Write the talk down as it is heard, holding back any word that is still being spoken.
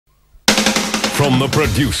from the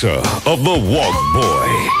producer of The Wog Boy.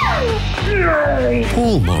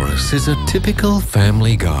 Paul Morris is a typical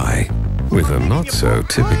family guy with a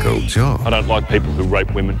not-so-typical job. I don't like people who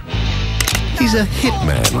rape women. He's a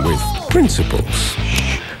hitman with principles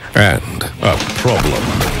and a problem.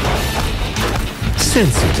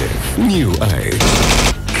 Sensitive, new age,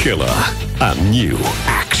 killer, a new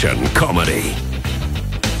action comedy.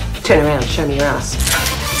 Turn around, show me your ass.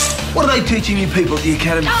 What are they teaching you people at the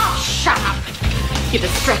academy? Oh, shut up! You're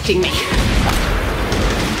distracting me.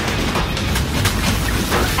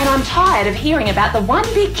 And I'm tired of hearing about the one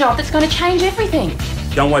big job that's going to change everything.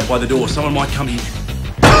 Don't wait by the door. Someone might come in.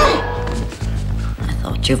 I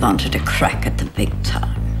thought you wanted a crack at the big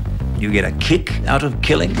time. You get a kick out of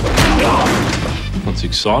killing? That's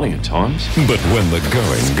exciting at times. But when the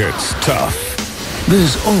going gets tough,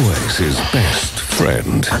 there's always his best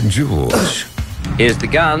friend, George. Here's the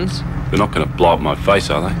guns. They're not going to blow up my face,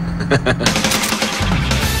 are they?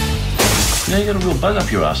 You know, you got a real bug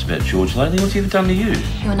up your ass about George lately. What's he ever done to you?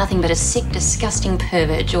 You're nothing but a sick, disgusting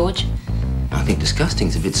pervert, George. I think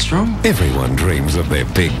disgusting's a bit strong. Everyone dreams of their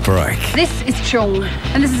big break. This is Sean,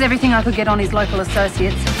 and this is everything I could get on his local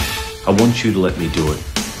associates. I want you to let me do it.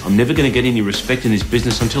 I'm never going to get any respect in this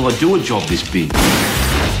business until I do a job this big.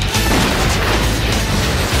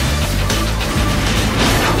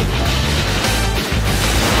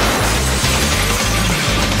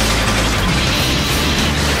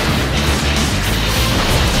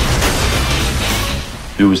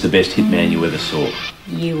 Who was the best hitman you ever saw?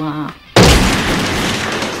 You are.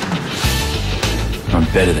 I'm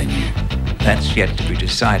better than you. That's yet to be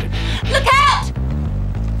decided. Look out!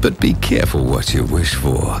 But be careful what you wish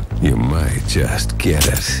for. You may just get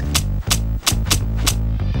it.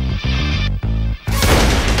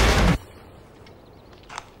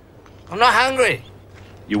 I'm not hungry.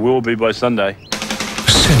 You will be by Sunday.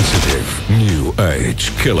 Sensitive, new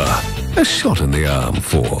age killer. A shot in the arm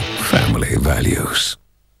for family values.